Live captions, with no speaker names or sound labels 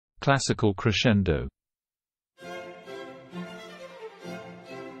Classical crescendo.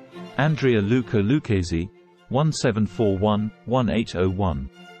 Andrea Luca Luchesi, 1741–1801.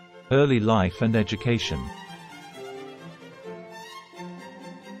 Early life and education.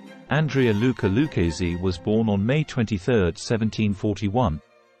 Andrea Luca Luchesi was born on May 23, 1741,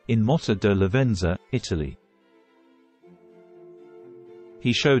 in Motta de Lavenza, Italy.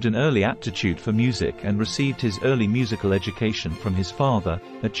 He showed an early aptitude for music and received his early musical education from his father,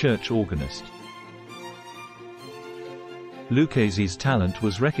 a church organist. Luchesi's talent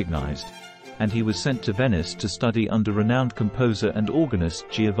was recognized, and he was sent to Venice to study under renowned composer and organist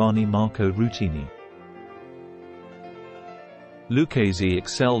Giovanni Marco Rutini. Luchesi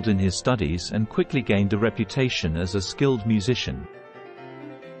excelled in his studies and quickly gained a reputation as a skilled musician.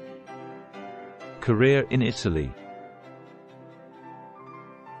 Career in Italy.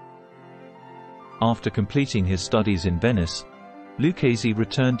 After completing his studies in Venice, Luchesi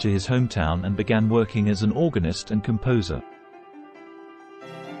returned to his hometown and began working as an organist and composer.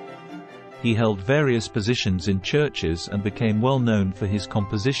 He held various positions in churches and became well known for his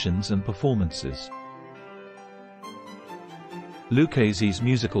compositions and performances. Luchesi's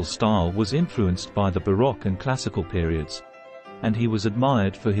musical style was influenced by the Baroque and Classical periods, and he was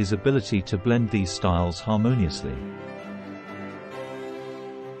admired for his ability to blend these styles harmoniously.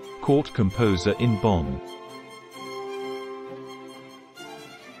 Court composer in Bonn.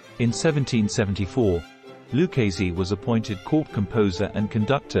 In 1774, Luchesi was appointed court composer and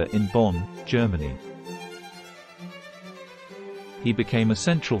conductor in Bonn, Germany. He became a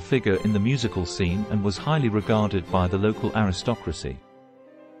central figure in the musical scene and was highly regarded by the local aristocracy.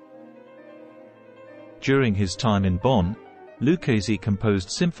 During his time in Bonn, Luchesi composed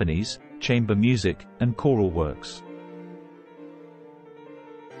symphonies, chamber music, and choral works.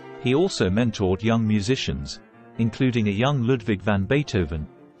 He also mentored young musicians, including a young Ludwig van Beethoven,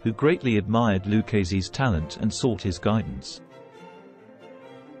 who greatly admired Luchesi's talent and sought his guidance.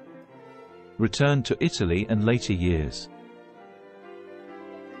 Return to Italy and later years.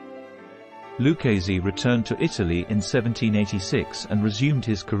 Luchesi returned to Italy in 1786 and resumed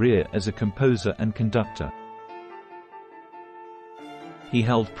his career as a composer and conductor. He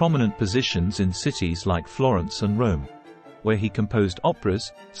held prominent positions in cities like Florence and Rome, where he composed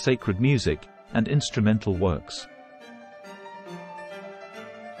operas, sacred music, and instrumental works.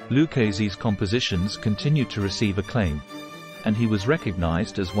 Luchesi's compositions continued to receive acclaim, and he was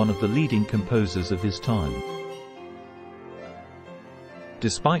recognized as one of the leading composers of his time.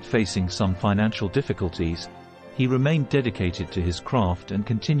 Despite facing some financial difficulties, he remained dedicated to his craft and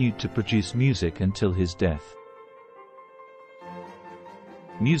continued to produce music until his death.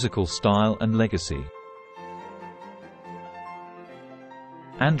 Musical style and legacy.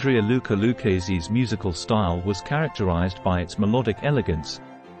 Andrea Luca Luchesi's musical style was characterized by its melodic elegance,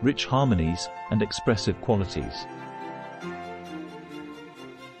 rich harmonies, and expressive qualities.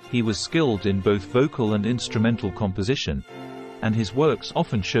 He was skilled in both vocal and instrumental composition, and his works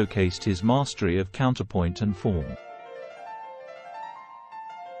often showcased his mastery of counterpoint and form.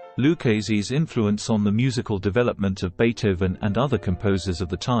 Luchesi's influence on the musical development of Beethoven and other composers of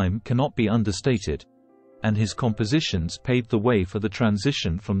the time cannot be understated, and his compositions paved the way for the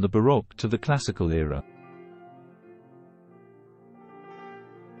transition from the Baroque to the Classical era.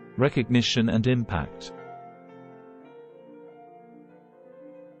 Recognition and impact.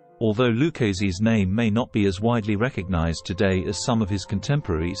 Although Luchesi's name may not be as widely recognized today as some of his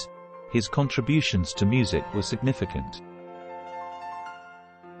contemporaries, his contributions to music were significant.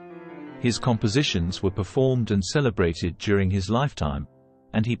 His compositions were performed and celebrated during his lifetime,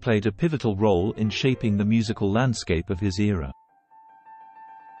 and he played a pivotal role in shaping the musical landscape of his era.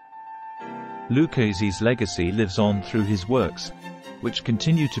 Luchesi's legacy lives on through his works, which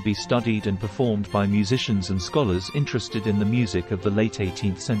continue to be studied and performed by musicians and scholars interested in the music of the late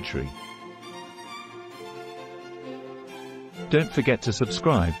 18th century. Don't forget to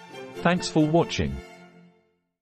subscribe. Thanks for watching.